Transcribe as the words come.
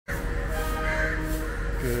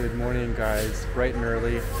Good morning, guys. Bright and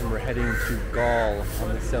early, and we're heading to Galle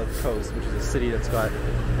on the south coast, which is a city that's got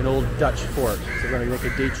an old Dutch fort. So we're going to make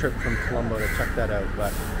a day trip from Colombo to check that out.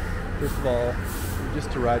 But first of all, we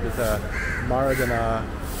just arrived at the Manor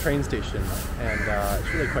train station, and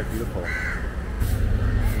it's really quite beautiful.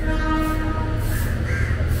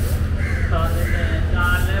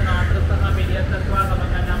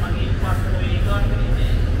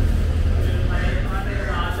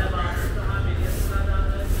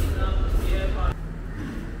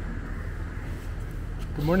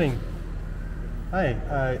 Good morning. Hi,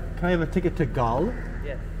 can I have a ticket to Galle?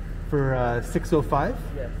 Yes. For 6:05?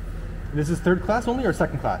 Yes. This is third class only or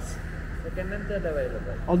second class? Second and third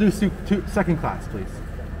available. I'll do second class, please.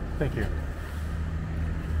 Thank you.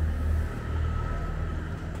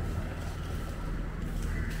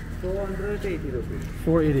 ₹480.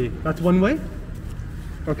 480. That's one way?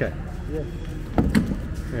 Okay. Yes.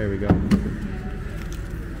 There we go.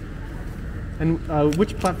 And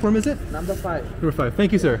which platform is it? Number 5. Number 5.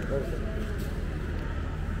 Thank you, sir. Okay.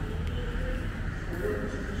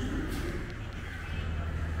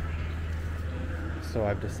 So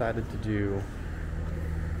I've decided to do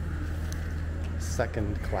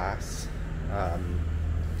second class.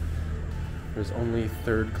 There's only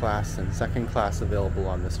third class and second class available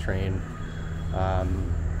on this train.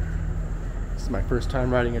 This is my first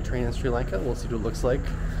time riding a train in Sri Lanka. We'll see what it looks like.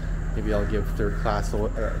 Maybe I'll give third class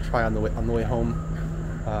a try on the way home.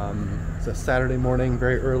 It's a Saturday morning,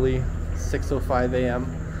 very early, 6:05 a.m.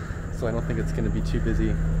 So I don't think it's going to be too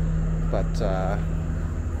busy. But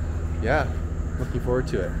yeah, looking forward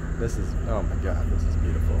to it. This is, oh my god, this is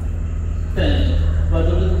beautiful.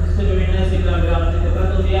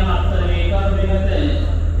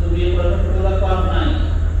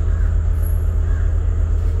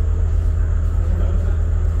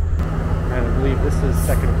 And I believe this is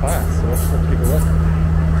second class, so let's take a look.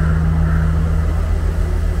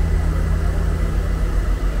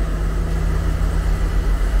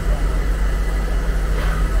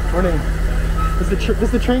 Morning.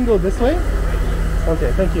 Does the train go this way?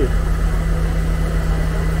 Okay, thank you.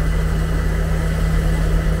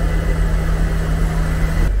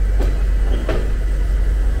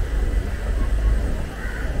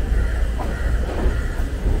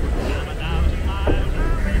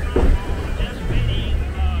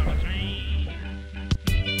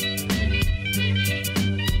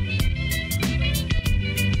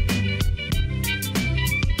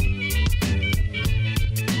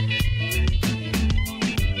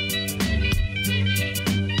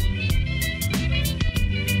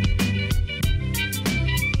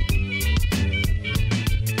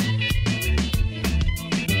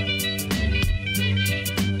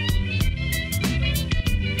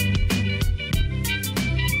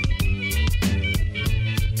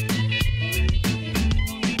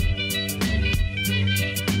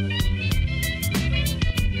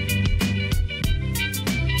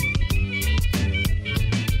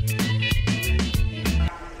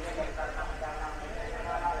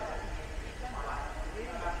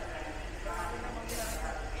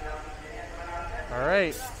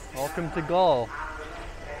 Alright, welcome to Galle.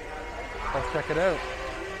 Let's check it out.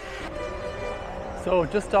 So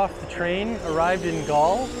just off the train, arrived in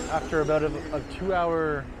Galle after about a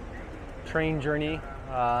 2-hour train journey.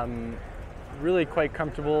 Really quite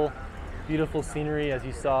comfortable, beautiful scenery as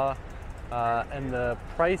you saw. And the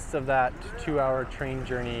price of that 2-hour train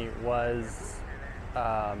journey was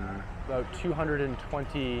about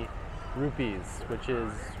 220 rupees, which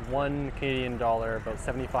is $1 Canadian, about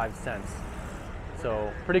 75 cents.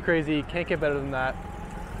 So pretty crazy, can't get better than that.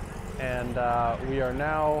 And we are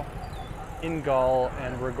now in Galle,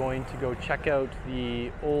 and we're going to go check out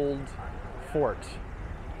the old fort.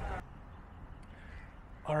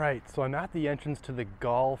 All right, so I'm at the entrance to the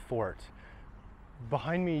Galle fort.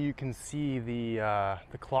 Behind me you can see the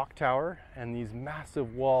clock tower and these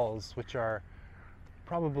massive walls, which are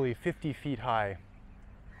probably 50 feet high.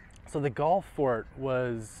 So the Galle fort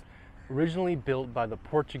was originally built by the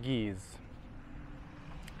Portuguese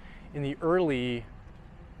in the early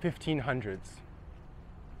 1500s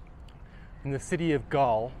in the city of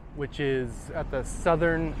Galle, which is at the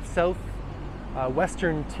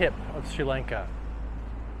western tip of Sri Lanka.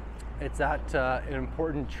 It's at an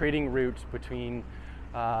important trading route between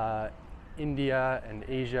India and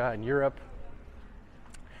Asia and Europe.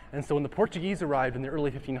 And so when the Portuguese arrived in the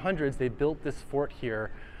early 1500s, they built this fort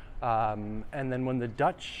here. And then when the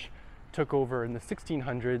Dutch took over in the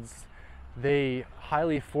 1600s, they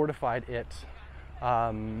highly fortified it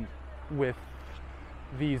with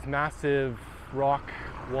these massive rock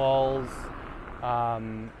walls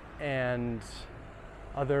and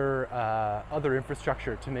other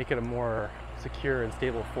infrastructure to make it a more secure and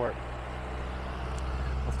stable fort.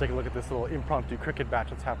 Let's take a look at this little impromptu cricket match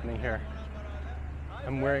that's happening here.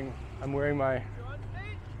 I'm wearing my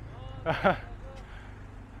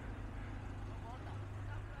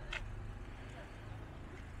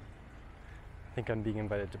I think I'm being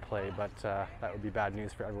invited to play, but that would be bad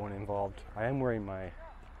news for everyone involved. I am wearing my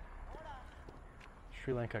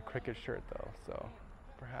Sri Lanka cricket shirt though, so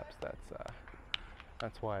perhaps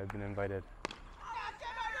that's why I've been invited.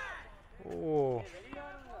 Oh.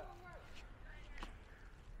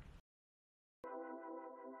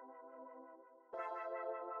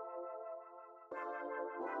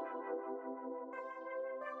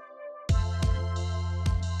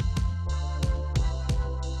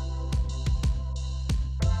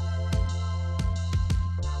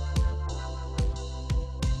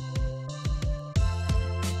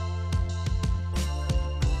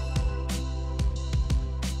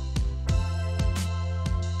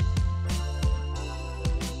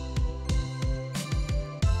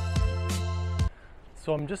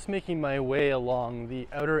 So I'm just making my way along the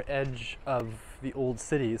outer edge of the old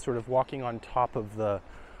city, sort of walking on top of the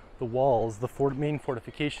walls, the main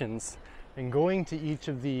fortifications, and going to each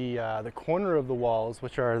of the corner of the walls,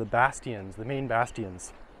 which are the bastions, the main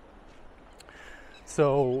bastions.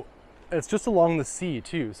 So it's just along the sea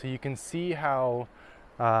too, so you can see how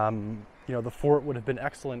the fort would have been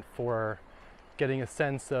excellent for getting a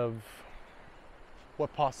sense of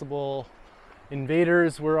what possible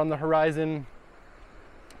invaders were on the horizon.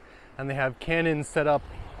 And they have cannons set up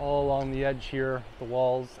all along the edge here, at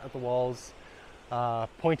the walls,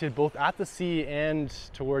 pointed both at the sea and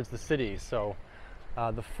towards the city. So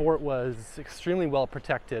the fort was extremely well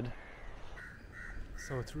protected.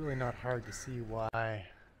 So it's really not hard to see why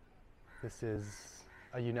this is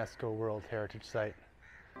a UNESCO World Heritage Site.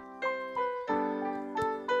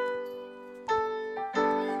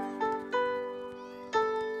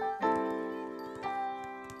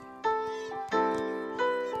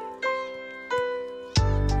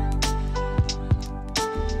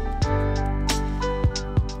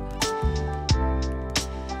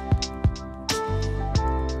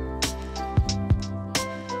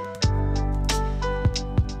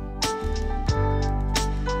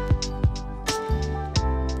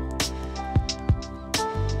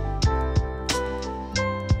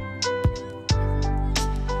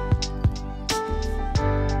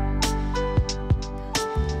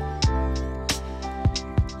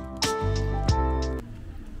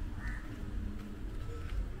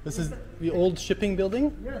 This is the old shipping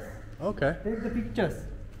building? Yes. Okay. Take the pictures.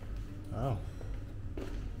 Oh.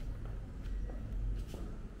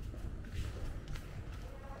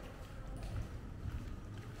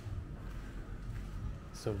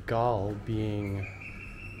 So Galle being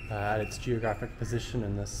at its geographic position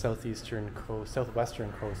in the southwestern coast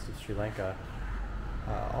of Sri Lanka,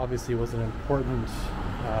 obviously was an important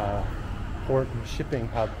port and shipping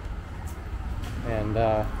hub.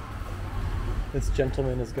 And this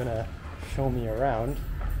gentleman is going to show me around.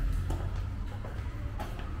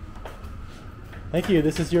 Thank you.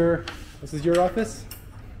 This is your office?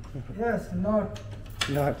 Yes, not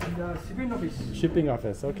Not the shipping office. shipping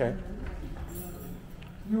office. Okay.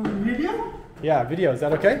 You video? Yeah, video. Is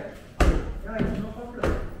that okay? Yeah, no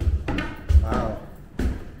problem. Wow.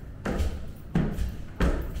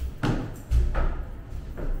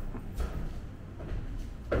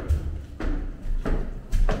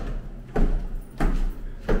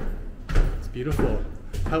 Beautiful.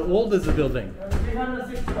 How old is the building?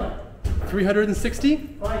 365.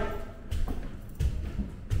 360? Right.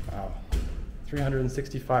 Wow.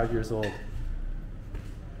 365 years old.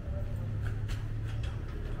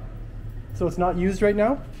 So it's not used right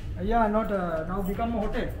now? Yeah, not now become a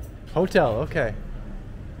hotel. Hotel, okay.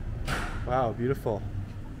 Wow, beautiful.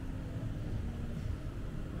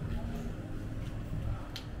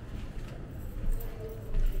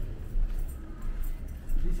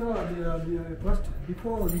 The first,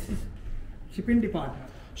 before this is shipping department.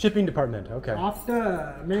 Shipping department, okay.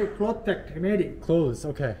 After cloth factory made it. Clothes,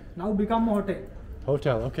 okay. Now become a hotel.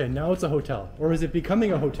 Hotel, okay. Now it's a hotel. Or is it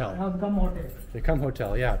becoming a hotel? Now become a hotel. Become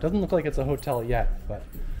hotel, yeah. It doesn't look like it's a hotel yet, but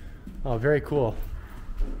oh, very cool.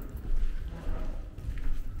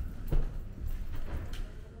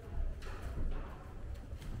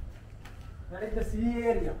 That is the sea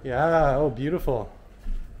area. Yeah, oh, beautiful.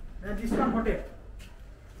 And this one hotel.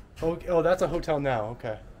 Oh, that's a hotel now,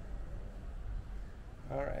 okay.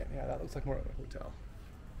 All right, yeah, that looks like more of a hotel.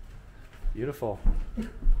 Beautiful.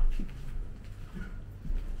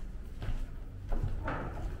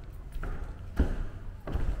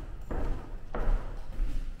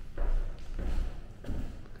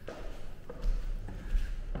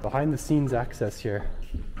 Behind the scenes access here.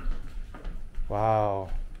 Wow.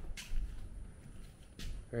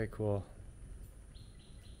 Very cool.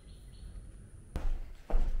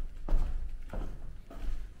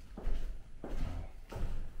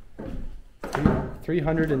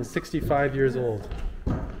 365 years old.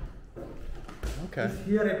 Okay. It's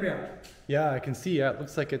here repair. Yeah, I can see. Yeah, it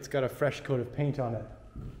looks like it's got a fresh coat of paint on it.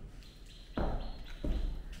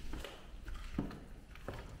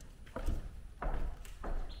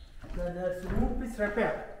 The roof is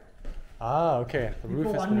repaired. Ah, okay. The roof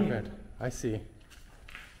Before has been 1 year. repaired. I see.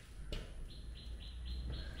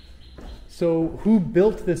 So, who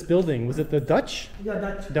built this building? Was it the Dutch? Yeah,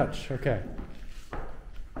 that's Dutch, okay.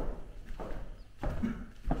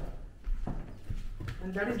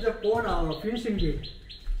 and that is the corner finishing gate.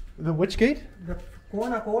 The which gate? The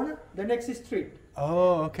corner, the next is street.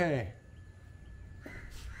 Oh, okay.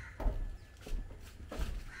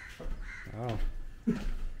 Wow.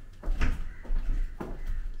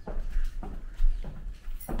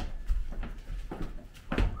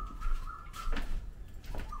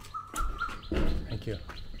 Thank you.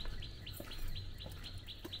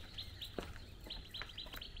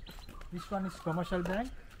 This one is commercial bank,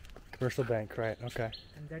 Commercial bank, right, okay.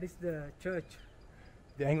 and that is the church.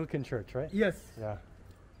 The Anglican church, right? Yes. Yeah.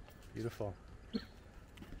 Beautiful. And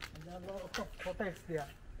there are lot of hotels there.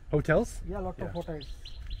 Hotels? Yeah, lot Yeah. of hotels.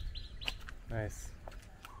 Nice.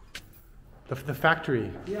 The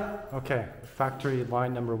factory. Yeah. Okay. Factory,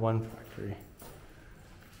 line number 1 factory.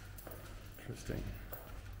 Interesting.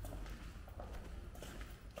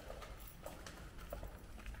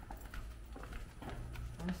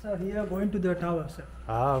 And sir, here going to the tower, sir.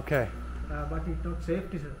 Ah, okay. But it's not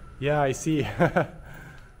safety, sir. Yeah, I see. The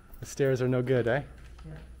stairs are no good, eh?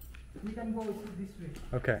 Yeah. We can go this way.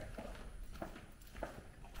 Okay.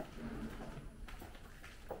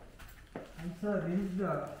 And sir, this is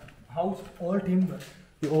the house all timber.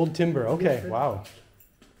 The old timber. Okay. Yes, sir. Wow.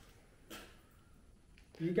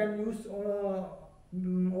 We can use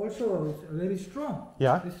also very strong.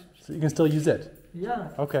 Yeah. This, So you can still use it. yeah.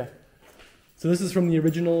 Okay. So this is from the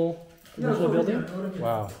original building? original.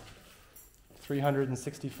 Wow.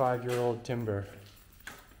 365-year-old timber.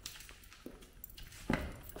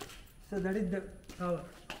 So that is the tower.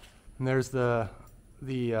 And there's the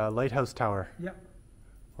lighthouse tower, Yeah.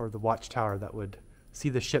 or the watchtower that would see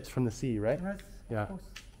the ships from the sea, right? Yes. Yeah. Of course.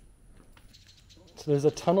 So there's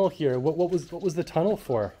a tunnel here. What was the tunnel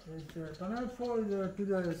for? It's a tunnel for to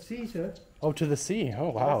the sea, sir. Oh, to the sea. Oh,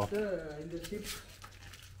 wow. That's in the ship,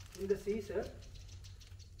 in the sea, sir.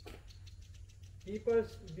 People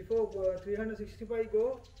before 365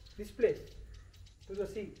 go this place to the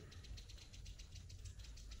sea.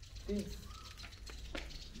 Things.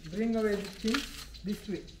 Bring away the things this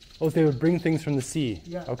way. Oh, they would bring things from the sea.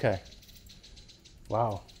 Yeah. Okay.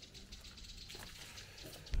 Wow.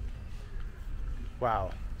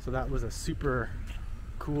 Wow. So that was a super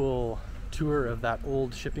cool tour of that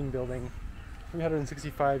old shipping building.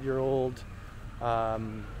 365-year-old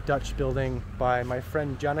Dutch building by my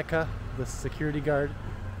friend Janica, the security guard.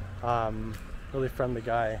 Really friendly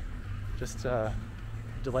guy. Just a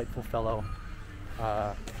delightful fellow.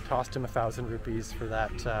 Tossed him 1,000 rupees for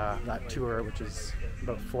that tour, which is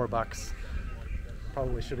about $4.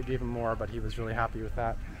 Probably should have gave him more, but he was really happy with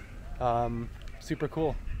that. Super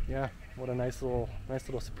cool. Yeah, what a nice little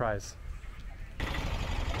surprise.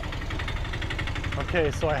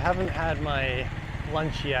 Okay, so I haven't had my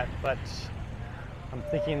lunch yet, but I'm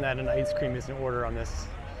thinking that an ice cream is in order on this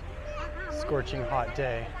scorching hot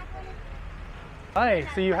day. Hi,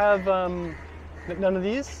 so you have none of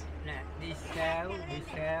these? No, this cell, this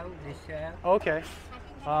cell, this cell, Okay.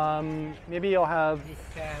 Maybe I'll have this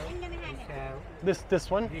cell, this cell, this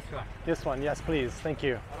one. this one. This one, yes, please. Thank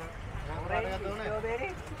you.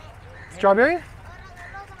 Strawberry, Strawberry? this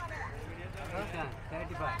one,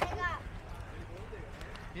 35.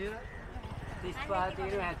 This part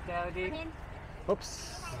you have 30.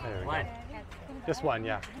 Oops. There we go. One. Just one,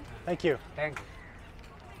 yeah. Thank you. Thank you.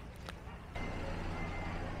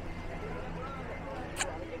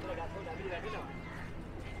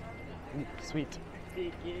 Sweet.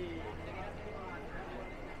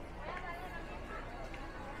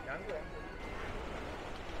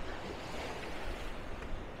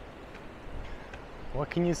 What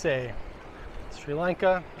can you say? Sri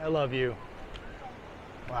Lanka, I love you.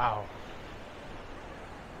 Wow.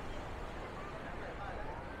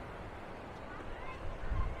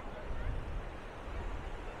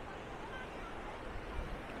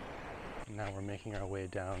 Now we're making our way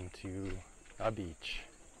down to a beach.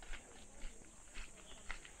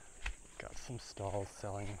 Got some stalls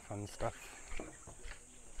selling fun stuff.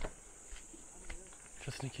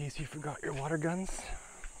 just in case you forgot your water guns.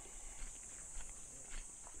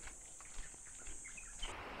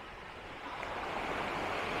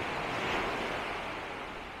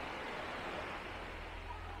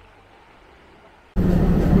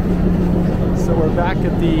 So we're back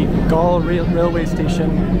at the Galle railway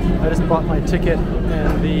station. I just bought my ticket,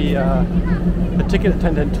 and the ticket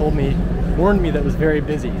attendant warned me that it was very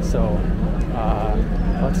busy. So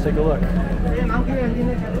let's take a look.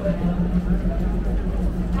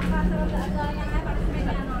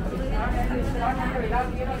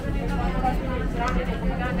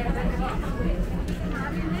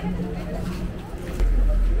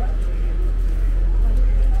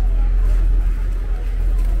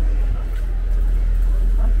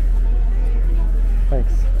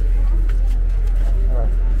 Thanks.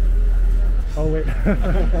 Oh wait.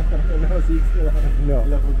 No.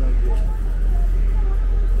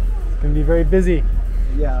 It's gonna be very busy.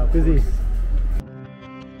 Yeah, busy. Course.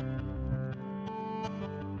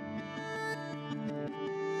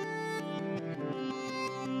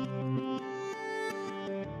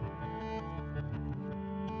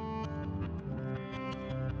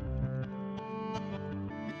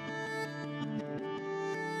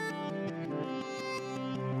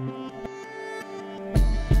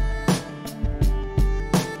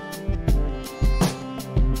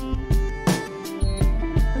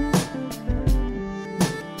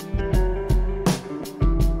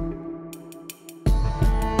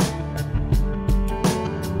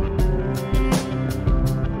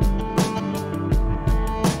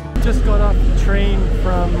 Just got off the train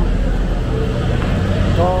from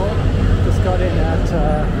Galle. Just got in at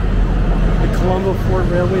the Colombo Fort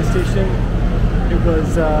railway station. It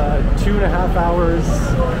was 2.5 hours,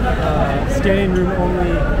 standing room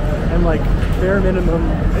only, and like bare minimum.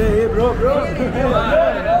 Hey, bro.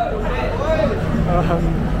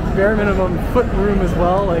 Bare minimum foot room as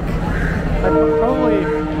well. Like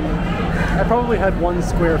I probably had 1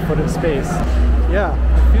 square foot of space. Yeah,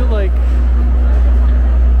 I feel like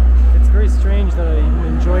very strange that I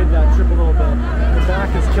enjoyed that trip a little bit. The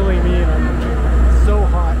back is killing me and I'm so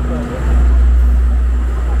hot, but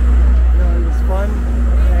you know, it was fun,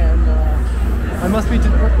 and I must be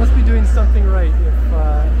doing something right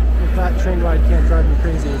if that train ride can't drive me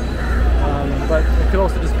crazy. But it could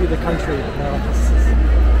also just be the country. It's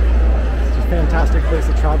just a fantastic place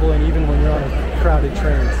to travel in, even when you're on a crowded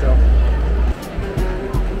train. So.